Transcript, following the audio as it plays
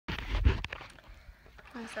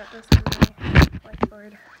I set this on my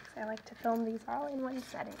whiteboard because I like to film these all in one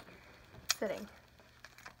sitting.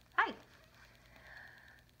 Hi!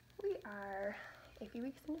 We are a few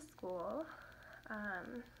weeks into school.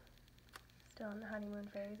 Still in the honeymoon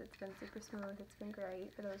phase. It's been super smooth. It's been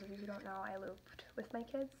great. For those of you who don't know, I looped with my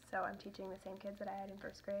kids, so I'm teaching the same kids that I had in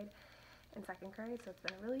first grade and second grade, so it's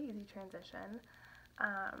been a really easy transition.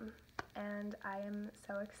 And I am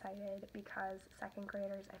so excited because second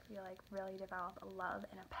graders, I feel like, really develop a love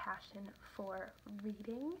and a passion for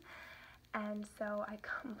reading. And so I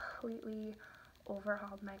completely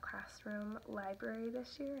overhauled my classroom library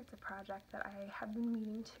this year. It's a project that I have been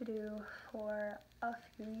meaning to do for a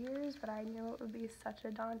few years, but I knew it would be such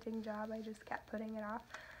a daunting job. I just kept putting it off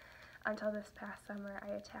until this past summer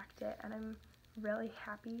I attacked it, and I'm really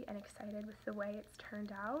happy and excited with the way it's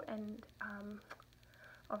turned out. And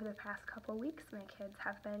over the past couple weeks, my kids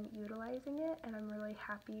have been utilizing it, and I'm really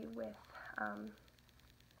happy with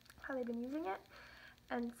how they've been using it.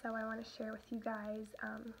 And so I want to share with you guys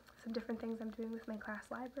some different things I'm doing with my class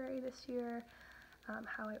library this year,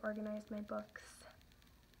 how I organized my books,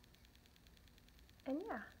 and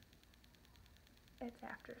yeah, it's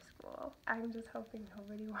after school. I'm just hoping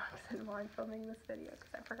nobody walks in while I'm filming this video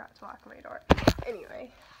because I forgot to lock my door. Anyway,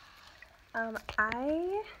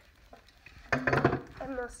 I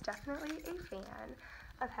am most definitely a fan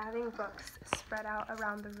of having books spread out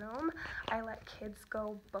around the room. I let kids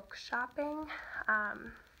go book shopping,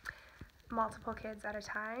 multiple kids at a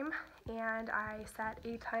time, and I set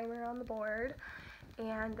a timer on the board,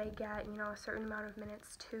 and they get, a certain amount of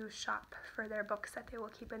minutes to shop for their books that they will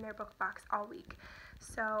keep in their book box all week.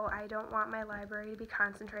 So I don't want my library to be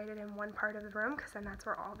concentrated in one part of the room, because then that's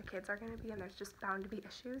where all the kids are going to be, and there's just bound to be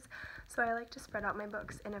issues. So I like to spread out my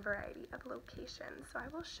books in a variety of locations. So I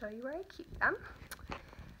will show you where I keep them.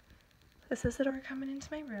 This is the door coming into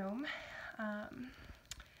my room.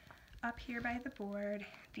 Up here by the board,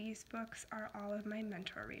 these books are all of my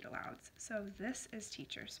mentor read alouds. So this is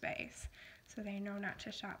teacher space. So they know not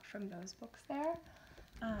to shop from those books there.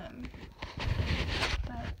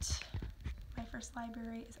 But my first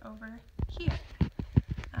library is over here.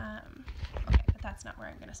 Okay, but that's not where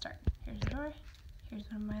I'm going to start. Here's the door. Here's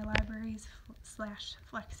one of my libraries / flex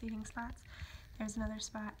seating spots. There's another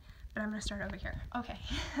spot, but I'm going to start over here. Okay.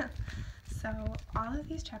 So all of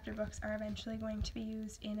these chapter books are eventually going to be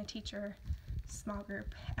used in a teacher small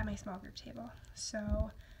group at my small group table. So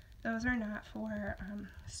those are not for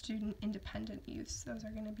student independent use. Those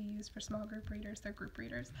are going to be used for small group readers. They're group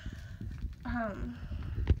readers.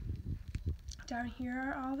 Down here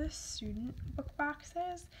are all the student book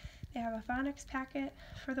boxes. They have a phonics packet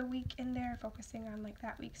for the week in there, focusing on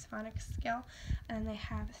that week's phonics skill. And they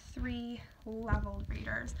have 3 leveled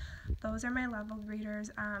readers. Those are my leveled readers.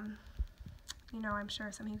 I'm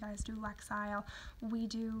sure some of you guys do Lexile. We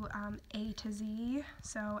do A to Z,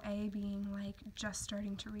 so A being just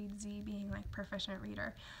starting to read, Z being proficient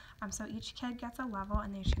reader. So each kid gets a level,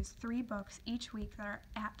 and they choose 3 books each week that are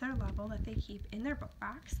at their level that they keep in their book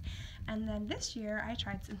box. And then this year I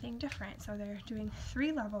tried something different. So they're doing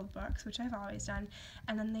 3 leveled books, which I've always done,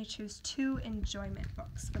 and then they choose 2 enjoyment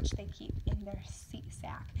books, which they keep in their seat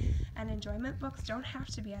sack. And enjoyment books don't have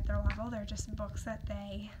to be at their level. They're just books that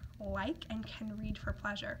they like and can read for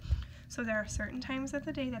pleasure. So there are certain times of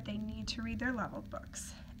the day that they need to read their leveled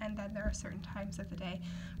books, and then there are certain times of the day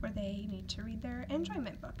where they need to read their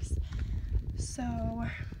enjoyment books. So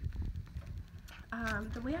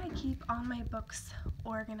the way I keep all my books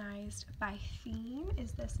organized by theme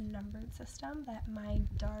is this numbered system that my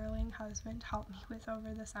darling husband helped me with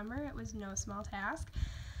over the summer. It was no small task.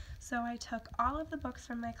 So I took all of the books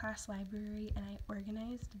from my class library and I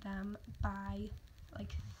organized them by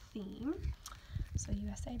theme. So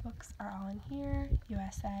USA books are all in here.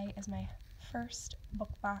 USA is my first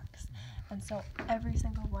book box, and so every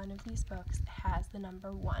single one of these books has the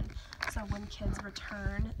number 1. So when kids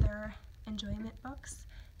return their enjoyment books,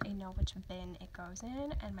 they know which bin it goes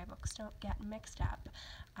in, and my books don't get mixed up.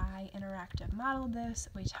 I interactive modeled this.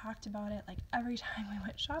 We talked about it every time we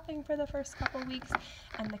went shopping for the first couple weeks,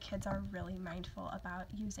 and the kids are really mindful about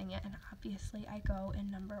using it. And obviously I go in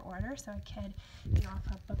number order, so a kid, if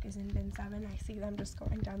a book is in bin 7, I see them just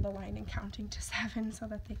going down the line and counting to 7 so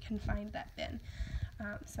that they can find that bin.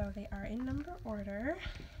 So they are in number order,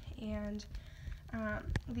 and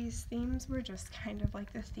these themes were just kind of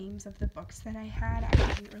the themes of the books that I had. I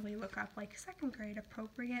didn't really look up second grade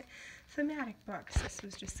appropriate thematic books. This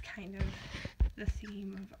was just kind of the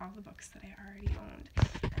theme of all the books that I already owned,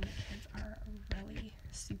 and the kids are really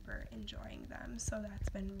super enjoying them, so that's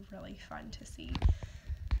been really fun to see.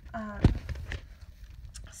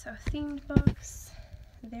 So themed books,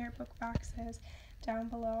 their book boxes, Down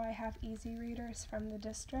below I have easy readers from the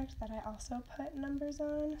district that I also put numbers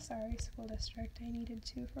on. Sorry, school district, I needed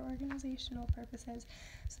to for organizational purposes,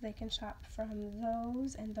 so they can shop from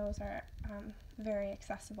those, and those are very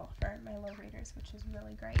accessible for my low readers, which is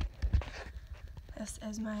really great. This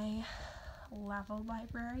is my level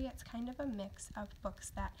library. It's kind of a mix of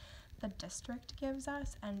books that the district gives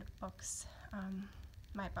us and books,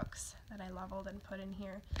 my books that I leveled and put in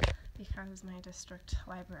here, because my district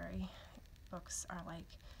library books are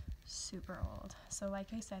like super old. So like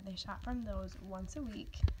I said, they shop from those once a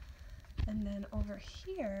week. And then over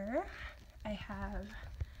here I have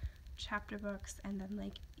chapter books, and then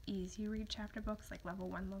like easy read chapter books, like level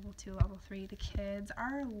 1, level 2, level 3. The kids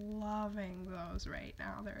are loving those right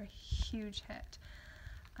now. They're a huge hit.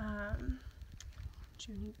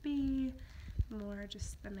 Junie B, more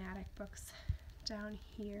just thematic books down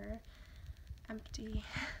here. Empty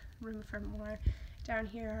room for more. Down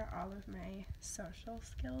here are all of my social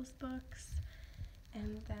skills books,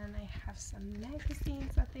 and then I have some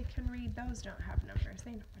magazines that they can read. Those don't have numbers,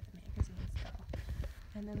 they know where the magazines go.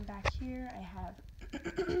 And then back here I have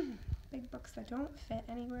big books that don't fit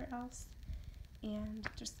anywhere else, and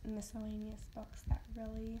just miscellaneous books that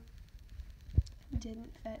really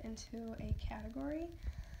didn't fit into a category.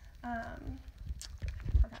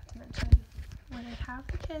 Forgot to mention, when I have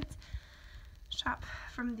the kids shop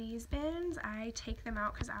from these bins, I take them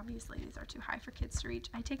out, because obviously these are too high for kids to reach.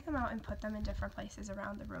 I take them out and put them in different places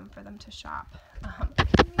around the room for them to shop.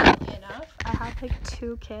 Conveniently enough, I have like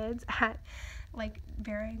 2 kids at like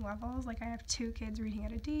varying levels. Like I have 2 kids reading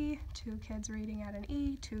at a D, 2 kids reading at an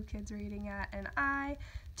E, 2 kids reading at an I,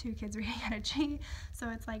 2 kids reading at a G. So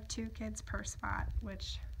it's like 2 kids per spot,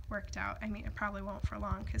 which worked out. I mean, it probably won't for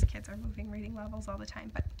long because kids are moving reading levels all the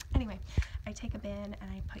time. But anyway, I take a bin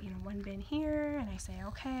and I put, one bin here, and I say,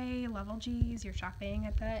 okay, level G's, you're shopping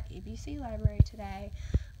at the ABC library today.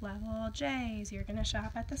 Level J's, you're going to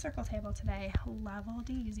shop at the circle table today. Level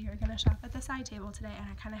D's, you're going to shop at the side table today. And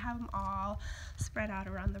I kind of have them all spread out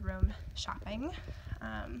around the room shopping.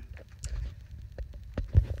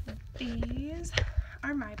 These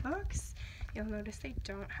are my books. You'll notice they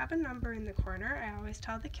don't have a number in the corner. I always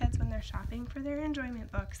tell the kids when they're shopping for their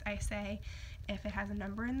enjoyment books, I say, if it has a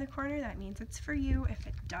number in the corner, that means it's for you. If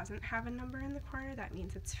it doesn't have a number in the corner, that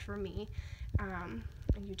means it's for me. And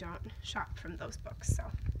you don't shop from those books. So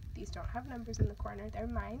these don't have numbers in the corner. They're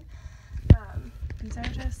mine. These are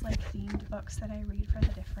just like themed books that I read for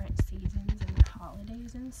the different seasons and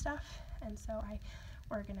holidays and stuff. And so I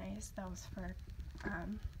organize those for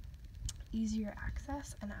easier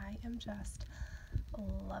access, and I am just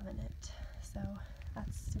loving it. So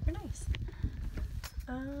that's super nice.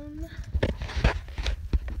 I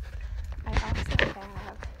also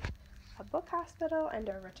have a book hospital and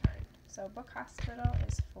a return. So book hospital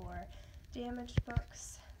is for damaged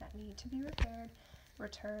books that need to be repaired.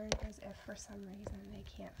 Return is if for some reason they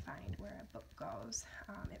can't find where a book goes.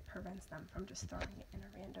 It prevents them from just throwing it in a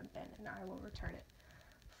random bin, and I will return it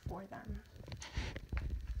for them.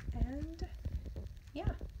 And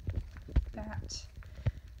yeah, that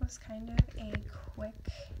was kind of a quick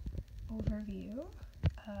overview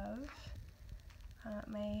of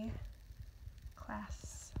my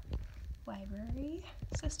class library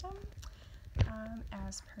system.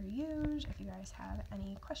 As per usual, if you guys have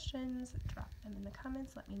any questions, drop them in the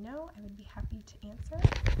comments, let me know. I would be happy to answer.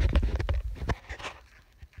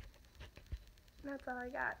 That's all I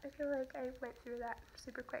got. I feel like I went through that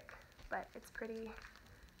super quick, but it's pretty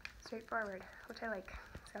straightforward, which I like.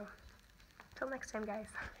 So, till next time, guys.